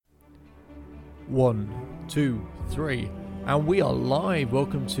1, 2, 3, and we are live.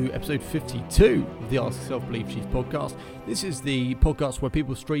 Welcome to episode 52 of the Ask Self Belief Chief podcast. This is the podcast where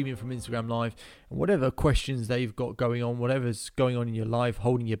people streaming from Instagram Live and whatever questions they've got going on, whatever's going on in your life,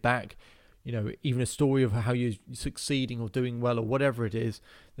 holding you back, even a story of how you're succeeding or doing well or whatever it is,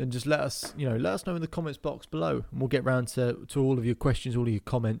 then just let us know in the comments box below, and we'll get round to all of your questions, all of your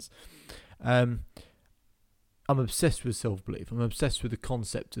comments. I'm obsessed with self-belief. I'm obsessed with the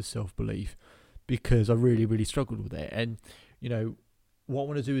concept of self-belief because I really, really struggled with it. And, what I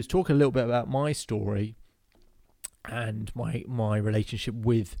want to do is talk a little bit about my story and my relationship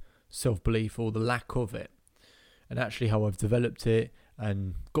with self-belief, or the lack of it, and actually how I've developed it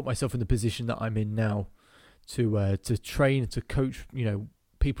and got myself in the position that I'm in now to train and to coach,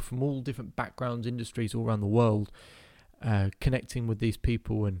 people from all different backgrounds, industries all around the world, connecting with these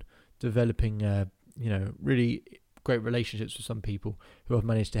people and developing, really great relationships with some people who I've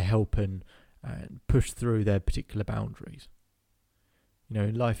managed to help and push through their particular boundaries.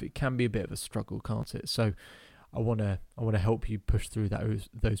 In life it can be a bit of a struggle, can't it? So I want to help you push through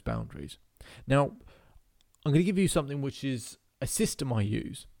those boundaries. Now, I'm going to give you something which is a system I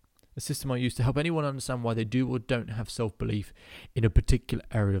use to help anyone understand why they do or don't have self-belief in a particular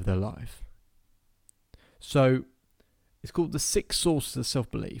area of their life. So it's called the 6 sources of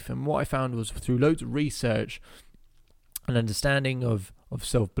self-belief. And what I found was, through loads of research and understanding of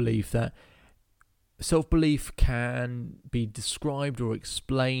self-belief, that self-belief can be described or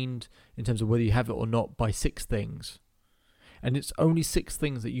explained in terms of whether you have it or not by 6 things. And it's only 6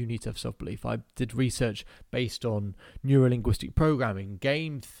 things that you need to have self-belief. I did research based on neurolinguistic programming,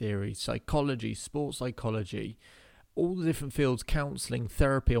 game theory, psychology, sports psychology, all the different fields, counselling,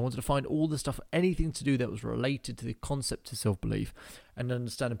 therapy. I wanted to find all the stuff, anything to do that was related to the concept of self-belief, and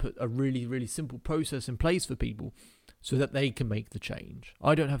understand and put a really, really simple process in place for people so that they can make the change.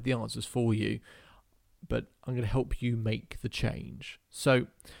 I don't have the answers for you, but I'm going to help you make the change. So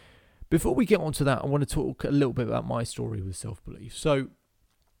before we get onto that, I want to talk a little bit about my story with self-belief. So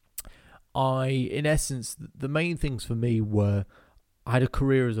in essence, the main things for me were, I had a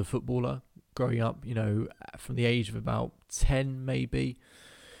career as a footballer growing up, from the age of about 10 maybe,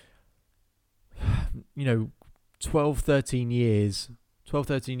 12, 13 years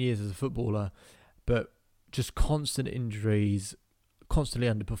as a footballer, but just constant injuries, constantly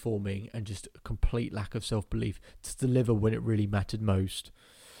underperforming, and just a complete lack of self-belief to deliver when it really mattered most.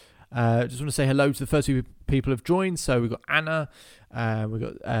 Just want to say hello to the first few people who have joined. So we've got Anna, we've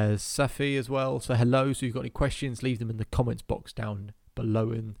got Safi as well. So hello. So if you've got any questions, leave them in the comments box down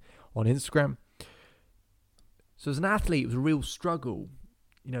below on Instagram. So as an athlete, it was a real struggle,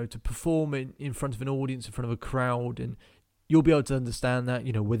 to perform in front of an audience, in front of a crowd. And you'll be able to understand that,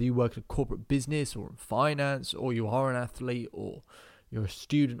 whether you work in a corporate business or in finance, or you are an athlete, or you're a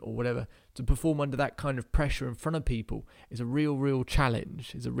student or whatever, to perform under that kind of pressure in front of people is a real, real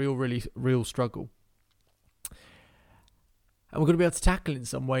challenge. It's a real struggle. And we're going to be able to tackle it in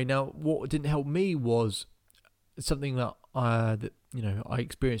some way. Now, what didn't help me was something that I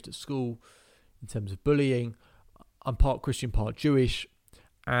experienced at school in terms of bullying. I'm part Christian, part Jewish,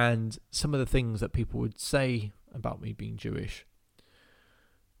 and some of the things that people would say about me being Jewish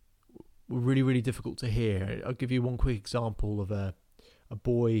were really, really difficult to hear. I'll give you one quick example of a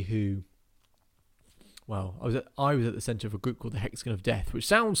boy who, I was at the centre of a group called the Hexagon of Death, which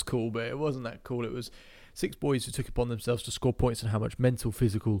sounds cool, but it wasn't that cool. It was 6 boys who took upon themselves to score points on how much mental,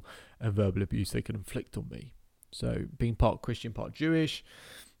 physical, and verbal abuse they could inflict on me. So being part Christian, part Jewish,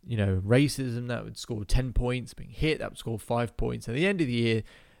 racism, that would score 10 points. Being hit, that would score 5 points. At the end of the year,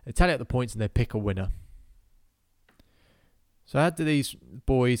 they tally up the points and they pick a winner. So I had these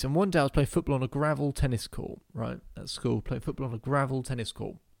boys, and one day I was playing football on a gravel tennis court, right, at school, playing football on a gravel tennis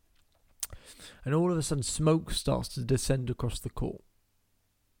court. And all of a sudden, smoke starts to descend across the court.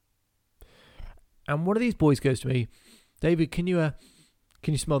 And one of these boys goes to me, "David, can you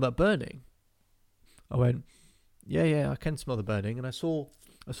smell that burning?" I went, yeah, I can smell the burning. And I saw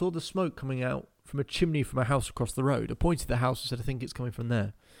the smoke coming out from a chimney from a house across the road. I pointed to the house and said, "I think it's coming from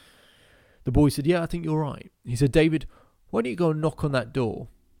there." The boy said, "Yeah, I think you're right." He said, "David, why don't you go and knock on that door,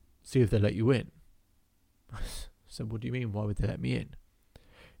 see if they let you in?" I said, "What do you mean? Why would they let me in?"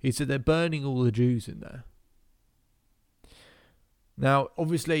 He said, "They're burning all the Jews in there." Now,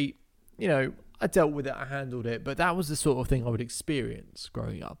 obviously, I dealt with it, I handled it, but that was the sort of thing I would experience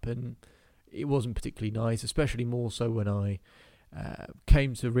growing up, and it wasn't particularly nice, especially more so when I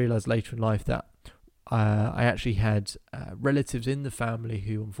came to realise later in life that I actually had relatives in the family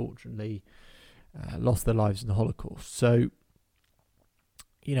who unfortunately lost their lives in the Holocaust. So,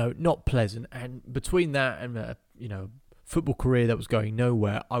 not pleasant. And between that and, football career that was going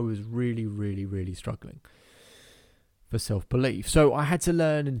nowhere, I was really, really, really struggling for self-belief. So I had to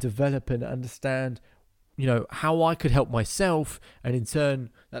learn and develop and understand, how I could help myself, and in turn,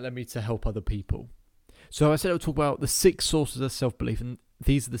 that led me to help other people. So I said I would talk about the 6 sources of self-belief, and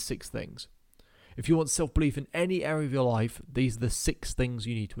these are the 6 things. If you want self-belief in any area of your life, these are the 6 things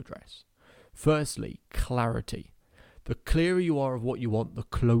you need to address. Firstly, clarity. The clearer you are of what you want, the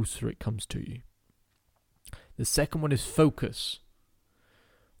closer it comes to you. The second one is focus.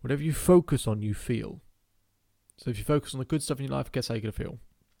 Whatever you focus on, you feel. So if you focus on the good stuff in your life, guess how you're going to feel.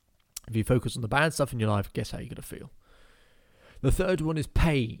 If you focus on the bad stuff in your life, guess how you're going to feel. The third one is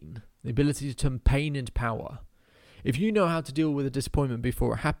pain. The ability to turn pain into power. If you know how to deal with a disappointment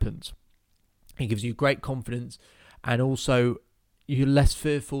before it happens, it gives you great confidence, and also you're less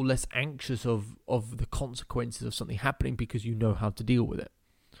fearful, less anxious of the consequences of something happening because you know how to deal with it.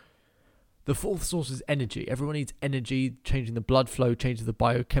 The fourth source is energy. Everyone needs energy, changing the blood flow, changing the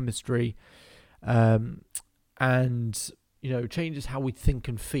biochemistry, and changes how we think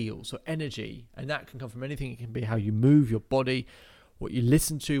and feel. So energy, and that can come from anything. It can be how you move your body, what you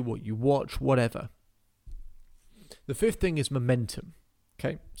listen to, what you watch, whatever. The fifth thing is momentum.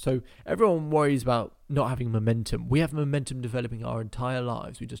 Okay, so everyone worries about not having momentum. We have momentum developing our entire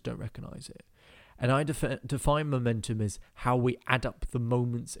lives. We just don't recognize it. And I define momentum as how we add up the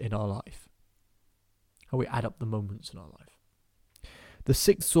moments in our life. The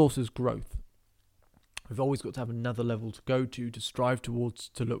sixth source is growth. We've always got to have another level to go to strive towards,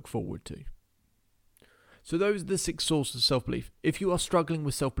 to look forward to. So those are the 6 sources of self-belief. If you are struggling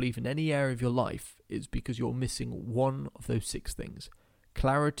with self-belief in any area of your life, it's because you're missing one of those 6 things.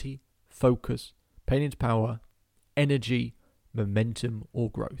 Clarity, focus, pain into power, energy, momentum,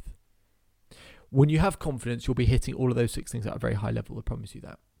 or growth. When you have confidence, you'll be hitting all of those 6 things at a very high level, I promise you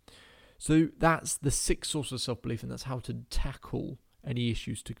that. So that's the 6 sources of self-belief, and that's how to tackle any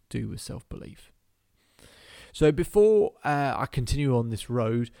issues to do with self-belief. So before I continue on this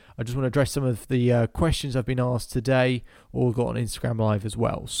road, I just want to address some of the questions I've been asked today, or got on Instagram Live as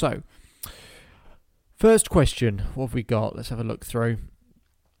well. So, first question, what have we got? Let's have a look through.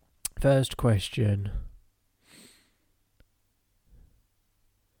 First question.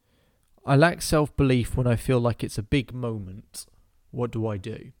 I lack self-belief when I feel like it's a big moment. What do I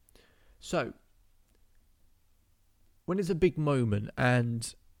do? So, when it's a big moment,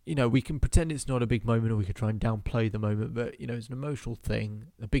 and we can pretend it's not a big moment, or we could try and downplay the moment, but it's an emotional thing.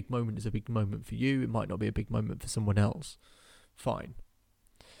 A big moment is a big moment for you. It might not be a big moment for someone else. Fine.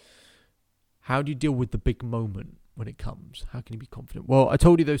 How do you deal with the big moment when it comes? How can you be confident? Well, I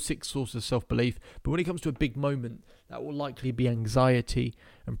told you those 6 sources of self-belief, but when it comes to a big moment, that will likely be anxiety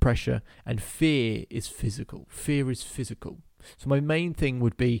and pressure, and fear is physical. So my main thing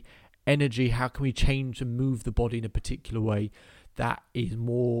would be energy. How can we change and move the body in a particular way that is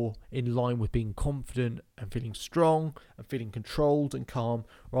more in line with being confident and feeling strong and feeling controlled and calm,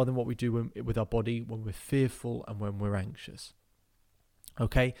 rather than what we do with our body when we're fearful and when we're anxious.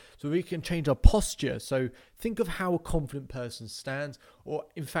 Okay, so we can change our posture. So think of how a confident person stands, or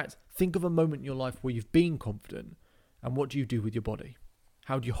in fact, think of a moment in your life where you've been confident, and what do you do with your body?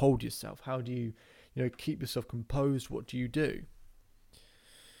 How do you hold yourself? How do you, keep yourself composed? What do you do?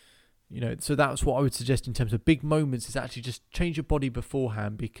 So that's what I would suggest in terms of big moments, is actually just change your body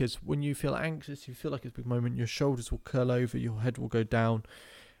beforehand, because when you feel anxious, you feel like it's a big moment, your shoulders will curl over, your head will go down,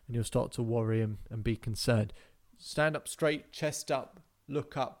 and you'll start to worry and be concerned. Stand up straight, chest up,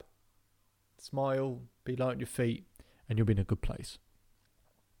 look up, smile, be light on your feet, and you'll be in a good place.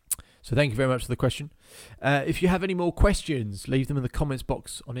 So thank you very much for the question. If you have any more questions, leave them in the comments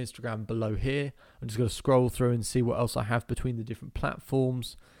box on Instagram below here. I'm just going to scroll through and see what else I have between the different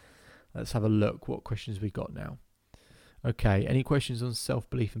platforms. Let's have a look. What questions we got now? Okay, any questions on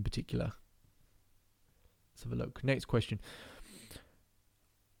self-belief in particular? Let's have a look. Next question.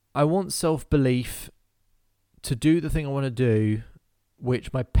 I want self-belief to do the thing I want to do,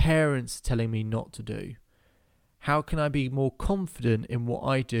 which my parents are telling me not to do. How can I be more confident in what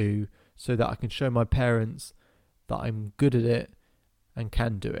I do so that I can show my parents that I'm good at it and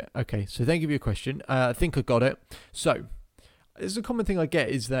can do it? Okay, so thank you for your question. I think I got it. So, it's a common thing I get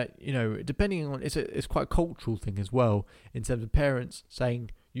is that, depending on, it's quite a cultural thing as well, in terms of parents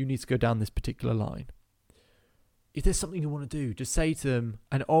saying, you need to go down this particular line. If there's something you want to do, just say to them,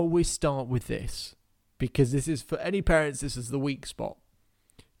 and always start with this, because this is, for any parents, this is the weak spot.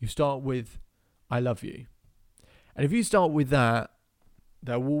 You start with, I love you. And if you start with that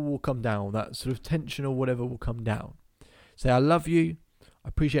wall will come down, that sort of tension or whatever will come down. Say, I love you, I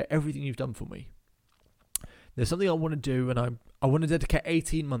appreciate everything you've done for me. There's something I want to do, and I want to dedicate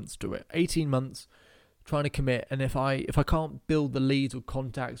 18 months to it. 18 months trying to commit, and if I can't build the leads or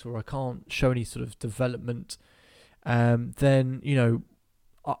contacts, or I can't show any sort of development, then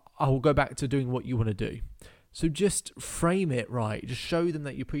I will go back to doing what you want to do. So just frame it right. Just show them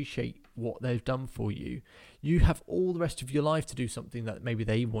that you appreciate what they've done for you. You have all the rest of your life to do something that maybe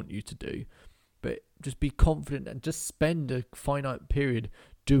they want you to do, but just be confident and just spend a finite period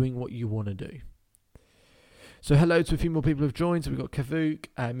doing what you want to do. So hello to a few more people who've joined. So we've got Kavuk,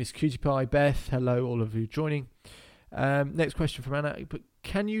 Miss Cutie Pie, Beth. Hello, all of you joining. Next question from Anna. But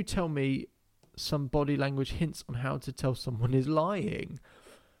can you tell me some body language hints on how to tell someone is lying?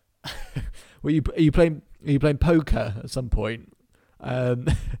 Are you playing poker at some point? I'm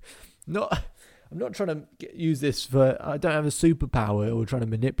not trying to use this for. I don't have a superpower or trying to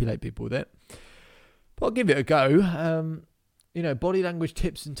manipulate people with it. But I'll give it a go. Body language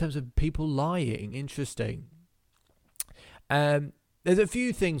tips in terms of people lying. Interesting. There's a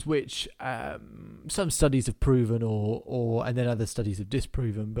few things which some studies have proven, and then other studies have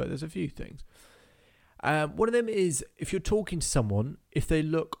disproven. But there's a few things. One of them is if you're talking to someone, if they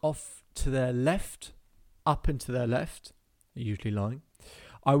look off to their left, up and to their left, they're usually lying.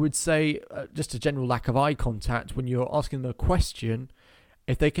 I would say just a general lack of eye contact when you're asking them a question.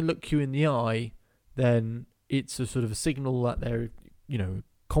 If they can look you in the eye, then it's a sort of a signal that they're,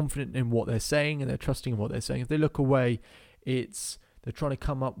 confident in what they're saying and they're trusting in what they're saying. If they look away, they're trying to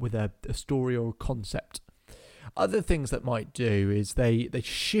come up with a story or a concept. Other things that might do is they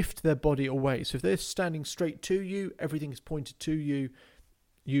shift their body away. So if they're standing straight to you, everything is pointed to you,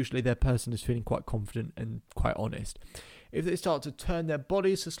 usually their person is feeling quite confident and quite honest. If they start to turn their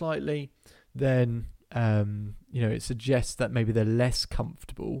bodies slightly, then it suggests that maybe they're less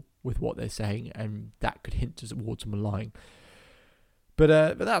comfortable with what they're saying, and that could hint towards them lying.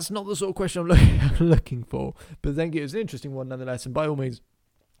 But that's not the sort of question I'm looking for. But thank you. It's an interesting one nonetheless. And by all means,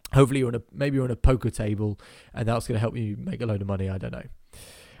 hopefully you're on a poker table, and that's going to help you make a load of money. I don't know.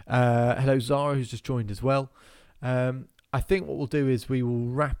 Hello, Zara, who's just joined as well. I think what we'll do is we will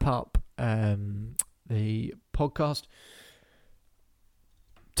wrap up the podcast.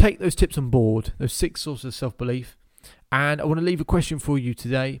 Take those tips on board, those 6 sources of self-belief. And I want to leave a question for you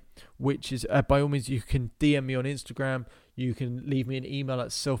today, which is, by all means, you can DM me on Instagram. You can leave me an email at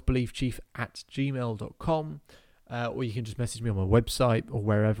selfbeliefchief@gmail.com. Or you can just message me on my website or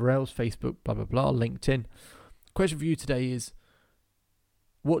wherever else, Facebook, blah, blah, blah, LinkedIn. Question for you today is,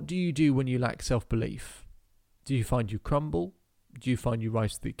 what do you do when you lack self-belief? Do you find you crumble? Do you find you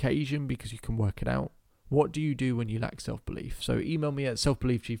rise to the occasion because you can work it out? What do you do when you lack self-belief? So email me at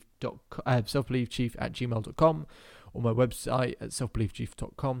selfbeliefchief@gmail.com or my website at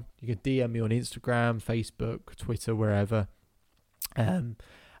selfbeliefchief.com. You can DM me on Instagram, Facebook, Twitter, wherever. Or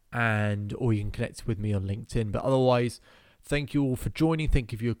you can connect with me on LinkedIn. But otherwise, thank you all for joining.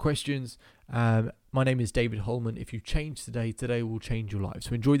 Thank you for your questions. My name is David Holman. If you change today will change your life.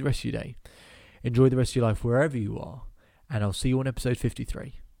 So enjoy the rest of your day. Enjoy the rest of your life wherever you are. And I'll see you on episode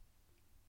 53.